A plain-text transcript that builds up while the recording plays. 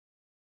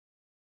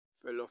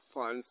Fellow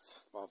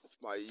fans of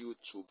my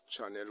YouTube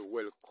channel,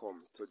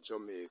 welcome to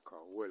Jamaica.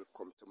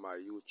 Welcome to my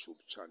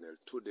YouTube channel.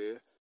 Today,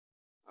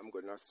 I'm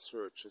gonna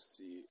search to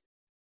see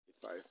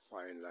if I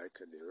find like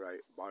the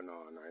right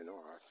banana,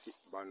 or fit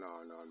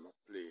banana on my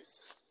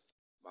place.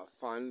 My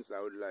fans,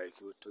 I would like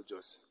you to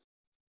just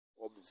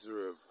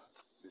observe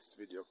this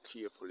video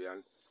carefully,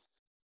 and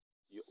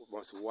you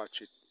must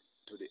watch it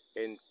to the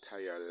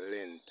entire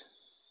length.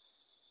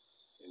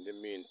 In the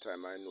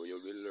meantime, I know you'll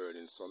be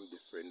learning some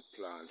different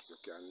plants. You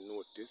can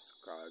notice,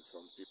 because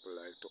some people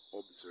like to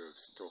observe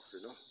stuff,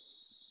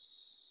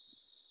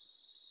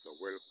 So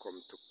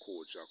welcome to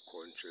Koja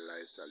Country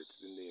Lifestyle. It is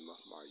the name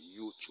of my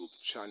YouTube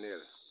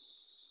channel.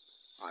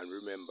 And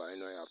remember, I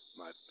have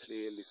my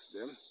playlist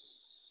them.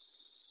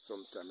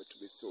 Sometimes it would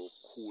be so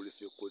cool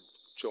if you could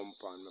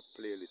jump on my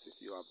playlist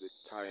if you have the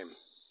time.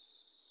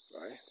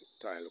 Right? The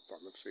time, look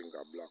at my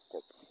finger black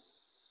up.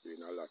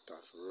 Doing a lot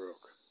of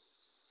work.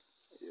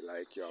 You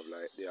have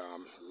like the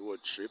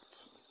road trip,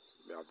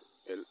 we have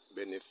health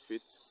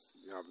benefits,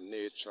 we have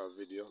nature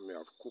video, we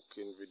have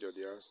cooking video.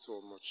 There are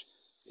so much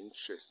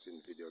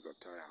interesting videos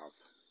that I have.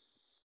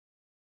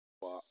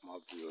 For my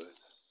viewers,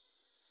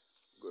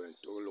 going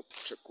to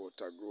check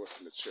out a Gros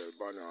Michel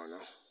banana.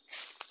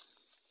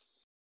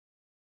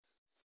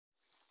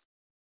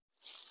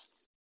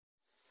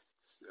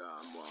 See,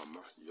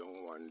 mama,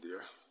 young one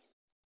there.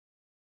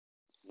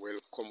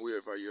 Welcome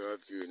wherever you are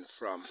viewing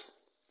from.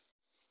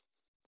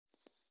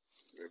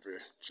 Every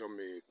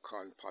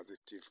Jamaican,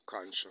 positive,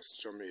 conscious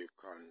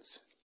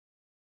Jamaicans,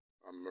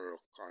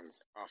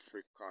 Americans,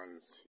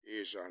 Africans,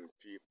 Asian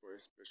people,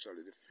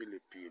 especially the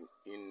Philippines,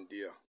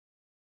 India,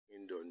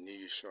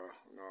 Indonesia,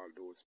 and all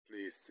those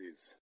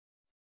places,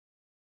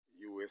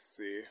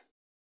 USA,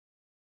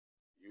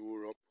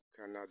 Europe,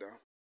 Canada.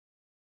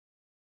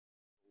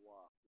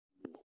 Wow,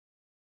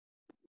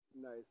 it's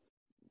nice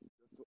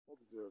just to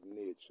observe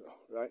nature,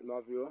 right,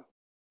 my viewer?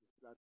 It's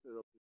that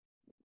therapy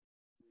for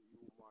the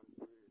human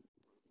brain,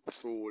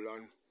 soul,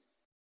 and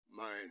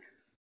mind.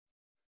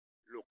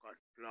 Look at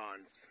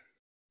plants.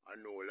 I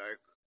know,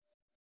 like,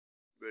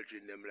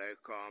 virgin them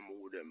like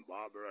who them,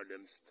 Barbara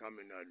them,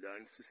 Stamina,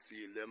 Dan,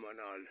 Cecile them, and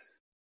all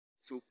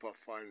super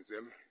fans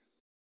them.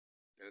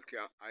 They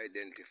can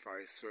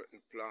identify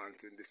certain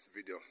plants in this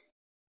video.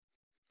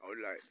 I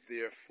would like,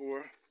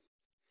 therefore,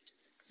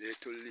 they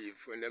to leave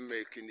when they're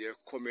making their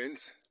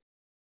comments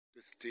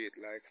to state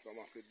like some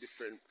of the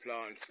different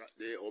plants that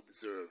they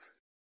observe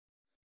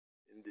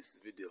in this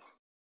video.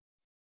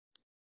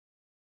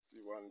 See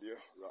one there,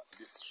 rat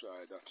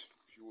destroy that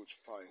huge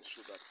pine,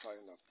 sugar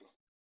pineapple.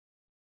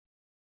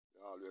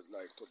 I always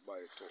like to buy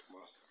it up,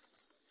 man.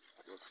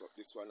 But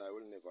this one I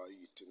will never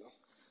eat, See,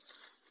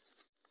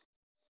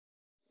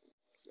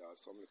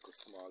 some little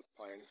small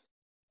pine.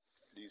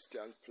 These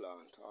can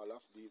plant. All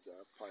of these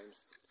are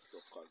pines, so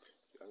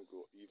you can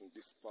grow even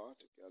this part.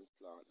 You can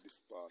plant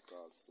this part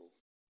also.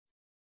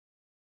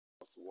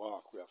 Just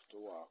walk. We have to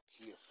walk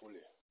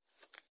carefully.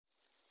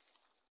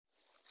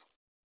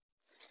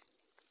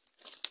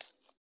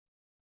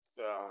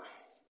 Yeah,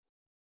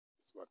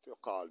 it's what you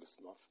call this,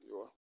 my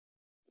viewer.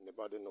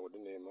 Anybody know the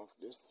name of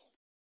this?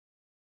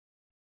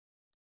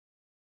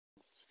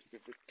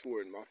 If you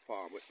tour in my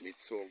farm with me,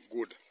 it's so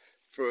good.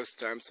 First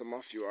time some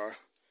of you are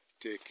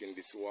taking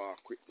this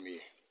walk with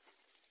me.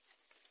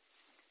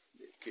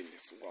 Making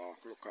this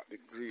walk. Look at the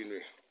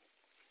greenery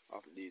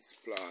of these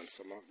plants.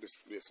 Some of this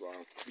place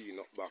want to clean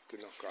up back,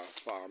 because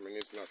farming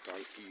is not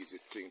an easy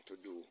thing to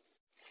do.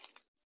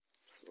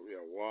 So we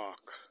are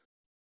walk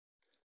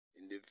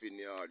in the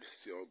vineyard.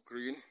 See how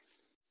green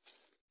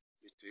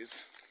it is.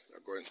 We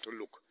are going to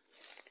look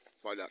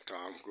for that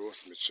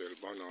Gros Michel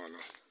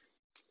banana.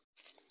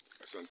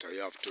 Sometimes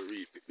you have to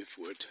reap it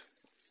before it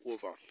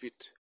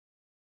overfit.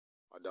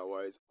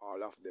 Otherwise,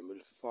 all of them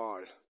will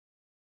fall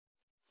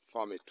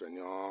from it when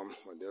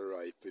they're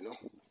ripe,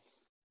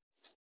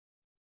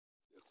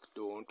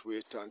 Don't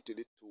wait until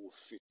it's too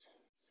fit.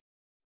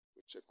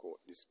 We check out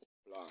this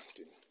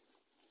planting.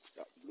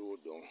 That blow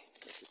down,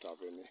 if it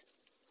have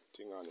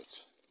anything on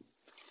it.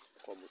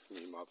 Come with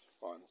me, my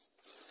fans.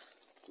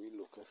 We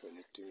look if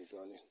anything is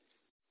on it.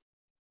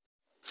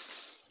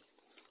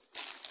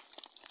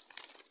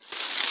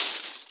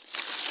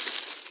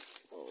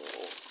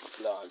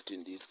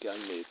 Planting these can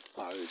make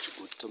porridge,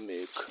 good to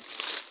make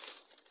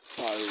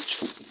porridge.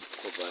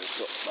 Cover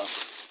it up back.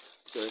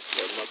 So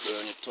instead of not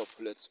burn it up,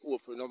 let's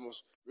open up.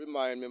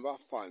 Remind me, my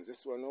fans,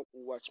 this one who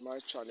watch my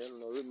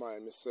channel,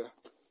 remind me, say,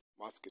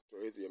 mosquito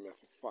is here, I have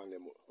to fan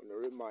them.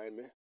 Remind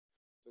me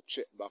to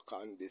check back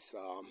on this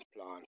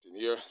planting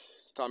here.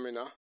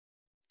 Stamina,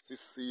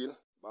 Cecile,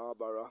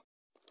 Barbara,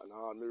 and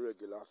all my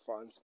regular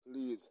fans,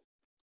 please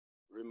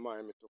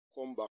remind me to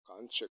come back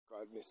and check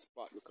on this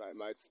spot, because I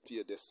might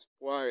stay this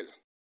while.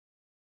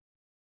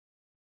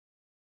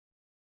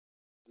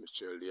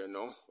 Michel there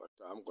now, but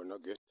I'm gonna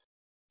get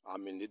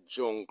I'm in the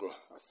jungle,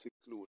 a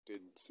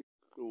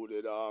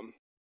secluded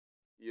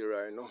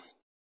area,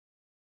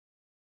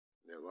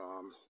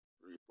 Never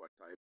reap what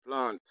I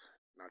plant,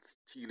 not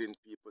stealing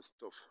people's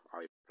stuff.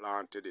 I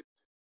planted it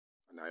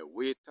and I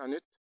wait on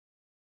it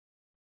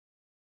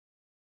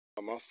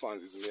My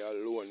fans, is me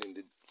alone in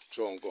the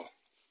jungle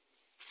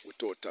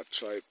without a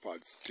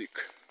tripod stick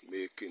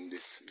making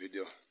this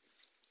video.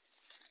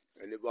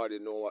 Anybody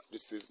know what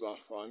this is, my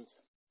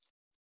fans?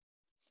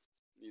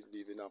 Please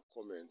leave in a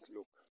comment.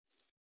 Look,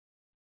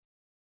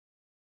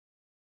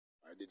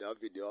 I did a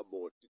video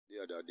about it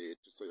the other day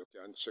so you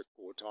can check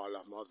out all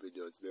of my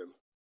videos. Them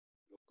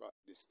look at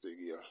this thing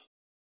here.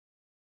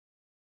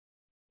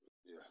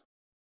 Yeah,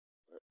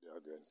 right there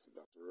again. See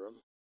that worm?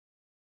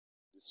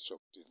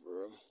 Destructive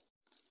worm.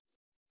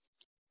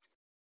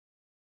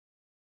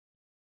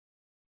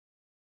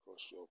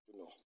 Crush it up, you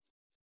know.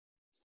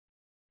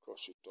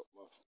 Crush it up,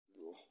 my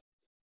bro.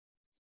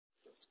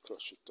 Just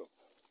crush it up.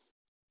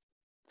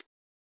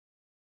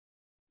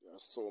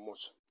 There's so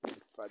much.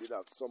 If I did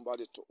have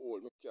somebody to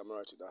hold my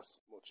camera,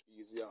 that's much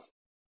easier.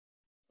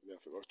 I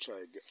have to go try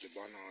and get the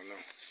banana.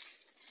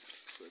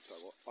 So if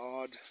I go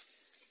hard,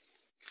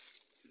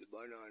 see the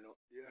banana up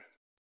there.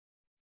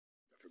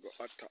 I have to go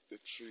attack the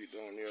tree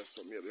down here,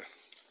 so maybe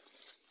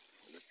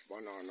the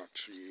banana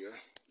tree here.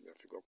 I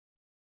have to go.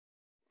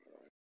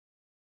 Alright.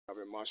 I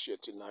have a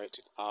machete tonight.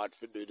 It's hard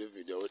to do the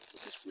video with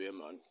this way,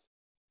 man.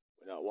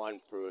 We're not one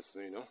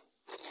person, you know.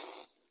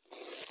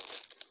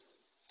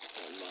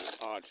 And man,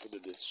 hard to do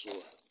this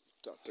show.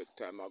 It'll take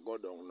time I go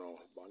down now.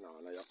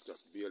 Banana, you have to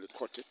just barely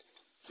cut it.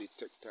 See, it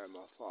take time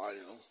I fall,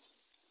 you know.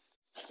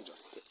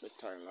 Just take my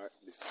time like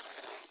this.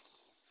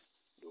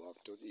 Don't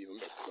have to even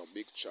make a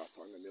big chop,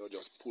 and then I'll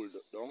just pull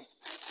it down.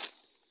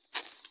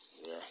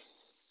 Yeah.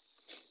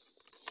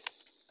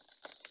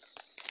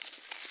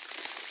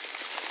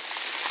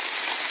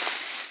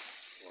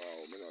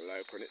 Wow, I don't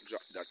like when it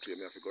drop that way.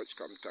 I have to go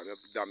come time, I have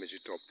to damage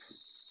it up.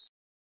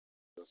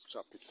 Just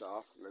chop it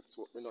off. Let's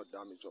hope me not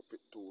damage up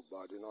it too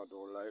bad, you know. I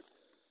don't like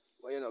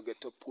when you not get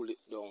to pull it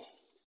down.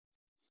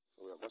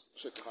 So we'll just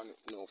check on it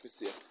now if you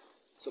see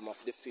some of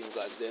the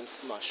fingers then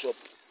smash up.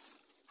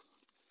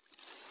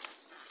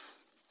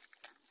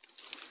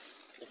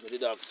 If we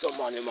did have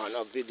someone in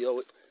a video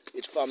with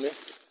it for me,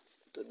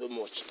 to do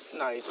much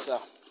nicer.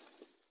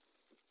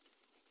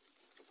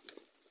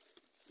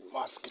 See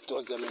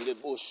mosquitoes them in the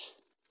bush.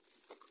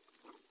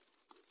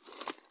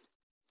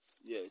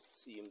 Yeah, it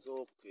seems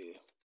okay.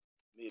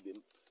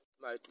 Maybe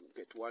might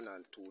get 1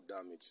 and 2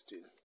 damage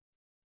still.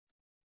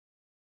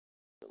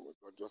 And we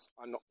could just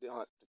hand up the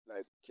hand,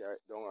 like carry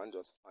it down and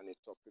just hand it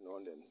up, you know,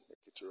 and then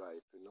make it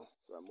ripe, you know.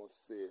 So I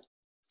must say,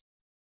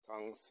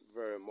 thanks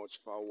very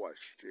much for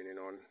watching, you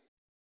know.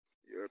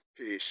 You're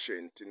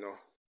patient, you know,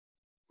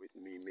 with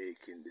me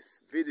making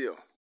this video.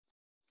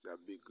 There's a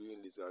big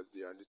green lizard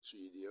there on the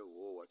tree there.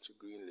 Whoa, watch a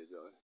green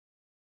lizard.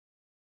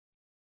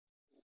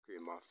 Okay,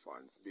 my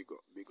fans, big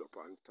up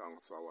and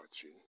thanks for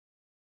watching.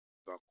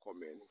 Leave a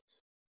comment.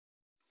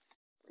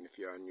 And if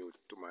you are new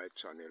to my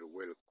channel,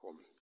 welcome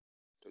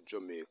to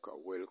Jamaica.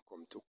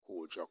 Welcome to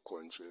Koja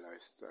Country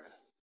Lifestyle.